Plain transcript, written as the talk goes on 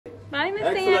Bye, Miss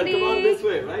Excellent. Sandy. Come on this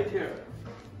way, right here.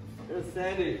 Here's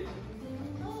Sandy.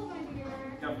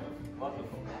 Careful.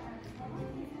 Wonderful.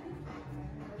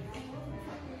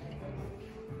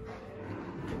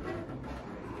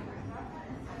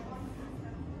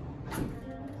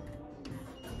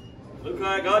 Look what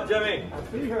I got, Jimmy.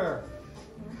 I see her.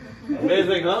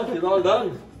 Amazing, huh? She's all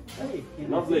done. Hey,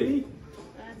 can Lovely. you see me?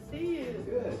 I see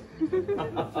you. Good.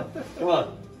 Come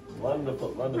on.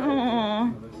 Wonderful, wonderful.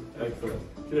 Aww. Excellent.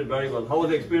 She did very well. How was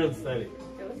the experience, Sandy?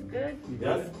 It was good.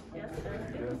 Yes? Yes, sir.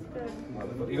 It was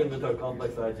good. But even with her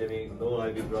complex eye, Jimmy, no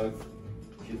IV drugs,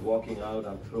 she's walking out.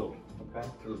 I'm thrilled. Okay?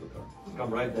 Thrilled with her.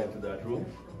 Come right there to that room.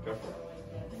 Careful.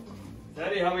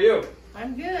 Sandy, how are you?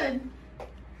 I'm good.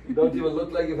 You don't even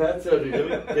look like you've had surgery,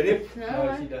 Jimmy. Did you? No,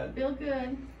 No, she I doesn't. feel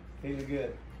good. Feeling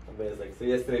good. Amazing. So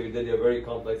yesterday we did your very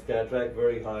complex cataract,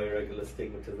 very high irregular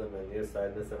astigmatism and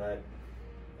nearsightedness,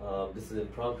 and this is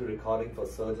impromptu recording for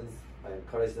surgeons. I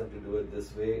encourage them to do it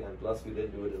this way, and plus we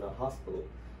didn't do it in a hospital.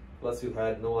 Plus you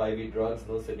had no IV drugs,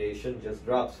 no sedation, just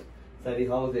drops. Sandy,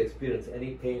 how was the experience?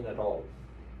 Any pain at all?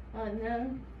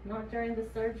 No, not during the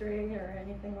surgery or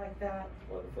anything like that.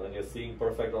 Wonderful. And you're seeing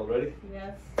perfect already?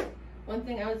 Yes. One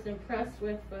thing I was impressed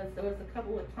with was there was a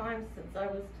couple of times since I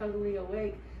was totally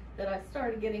awake that I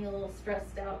started getting a little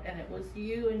stressed out, and it was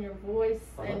you and your voice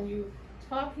and you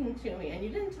talking to me. And you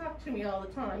didn't talk to me all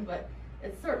the time, but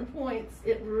at certain points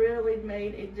it really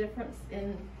made a difference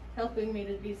in helping me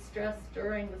to de-stress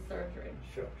during the surgery.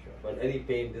 Sure, sure. But any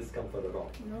pain, discomfort at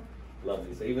all? No.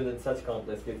 Lovely. So even in such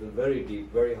complex cases, very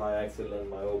deep, very high axial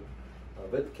and myope,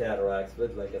 with cataracts,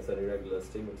 with, like I said, irregular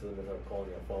astigmatism in her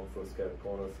cornea, formed for scared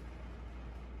corners.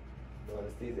 No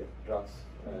anesthesia, drops,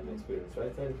 and experience,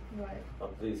 right, Sandy? Right. I'm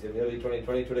pleased. You're nearly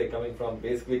 2020 today, coming from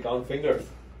basically count fingers.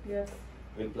 Yes.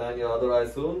 We'll plan your other eye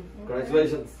soon. Okay.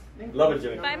 Congratulations. Thank Love you. it,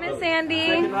 Jimmy. Bye, Miss Love it. Sandy.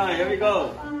 Second eye, here we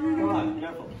go. Come on,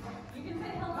 careful.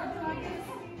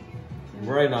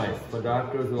 Very nice. For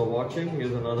doctors who are watching,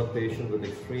 here's another patient with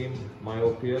extreme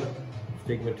myopia,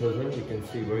 astigmatism. You can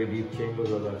see very deep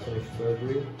chambers of that finished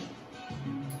surgery.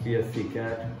 PSC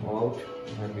cat out,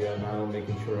 and we are now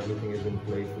making sure everything is in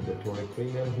place with the toric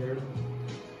premium here.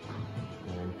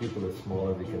 And pupil is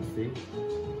small, as you can see.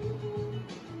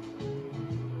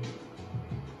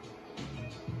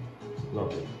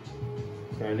 Lovely.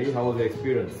 Sandy, how was the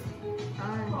experience?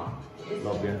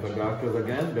 Lovely. And for doctors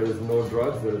again, there is no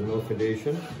drugs, there is no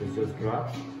sedation, it's just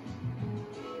drops.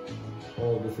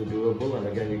 All this is doable, and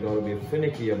again, you got to be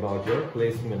finicky about your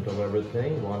placement of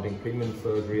everything, wanting premium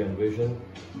surgery and vision,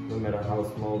 no matter how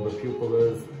small the pupil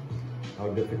is, how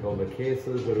difficult the case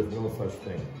is, there is no such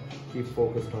thing. Keep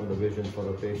focused on the vision for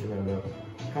the patient and a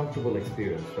comfortable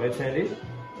experience. Right, Sandy?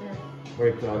 Yeah.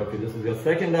 Very proud of you. This is your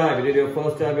second eye. We did your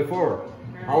first eye before.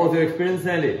 How was your experience,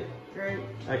 Sandy? Great.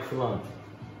 Excellent.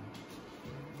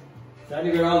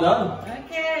 Sandy, we're all done.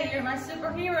 Okay, you're my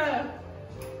superhero.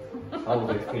 How was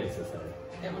the experience, Sandy?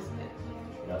 It was good.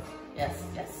 Yes. Yes,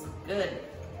 yes, good.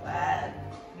 Glad.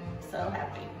 So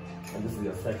happy. And this is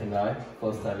your second eye.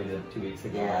 First time we did 2 weeks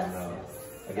ago. Yes, And,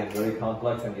 yes. again, very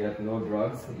complex, and you have no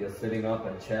drugs. You're sitting up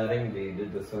and chatting. We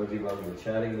did the surgery while we were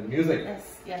chatting with music.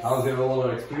 Yes, yes. How's your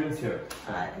overall experience here?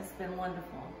 It's been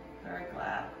wonderful. Very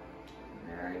glad.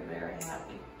 Very, very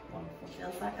happy. Wonderful.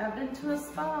 Feels like I've been to a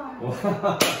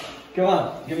spa. Come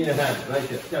on, give me your hand right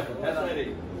here. Careful. That's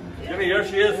ready. Jimmy, here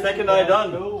she is. Second eye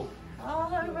done.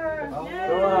 All over. Yay.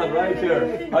 Come on, right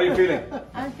here. How are you feeling?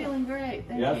 I'm feeling great.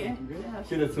 Thank Yes? you. Yes.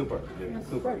 She did super. Jimmy. Yes,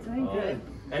 Super. doing good.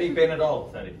 Any pain at all,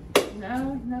 Sandy?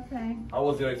 No, no pain. How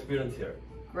was your experience here?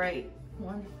 Great.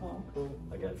 Wonderful.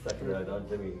 Again, second eye done,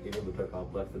 Jimmy. Even with her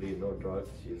complexity, no drugs,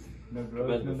 she's No drugs,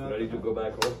 tremendous, no nothing. ready to go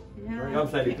back home. Yeah. Come,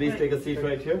 Sandy, please take a seat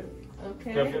right here.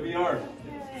 Okay. Here we are.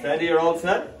 Sandy, you're all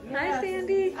set? Hi,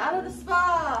 Sandy. Out of the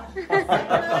spa. Second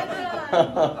eye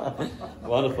done.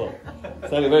 Wonderful.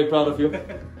 Sandy, very proud of you.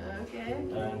 Okay.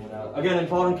 And again,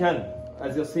 important, Ken,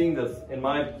 as you're seeing this, in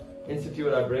my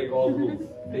institute, I break all rules.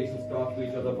 Patients talk to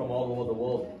each other from all over the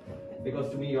world.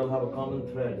 Because to me, you all have a common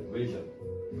thread, vision.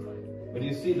 But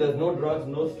you see, there's no drugs,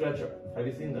 no stretcher. Have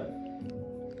you seen that?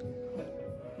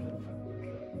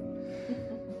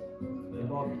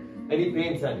 Any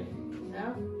pain, Sandy?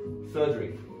 No.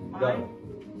 Surgery? Fine. Done.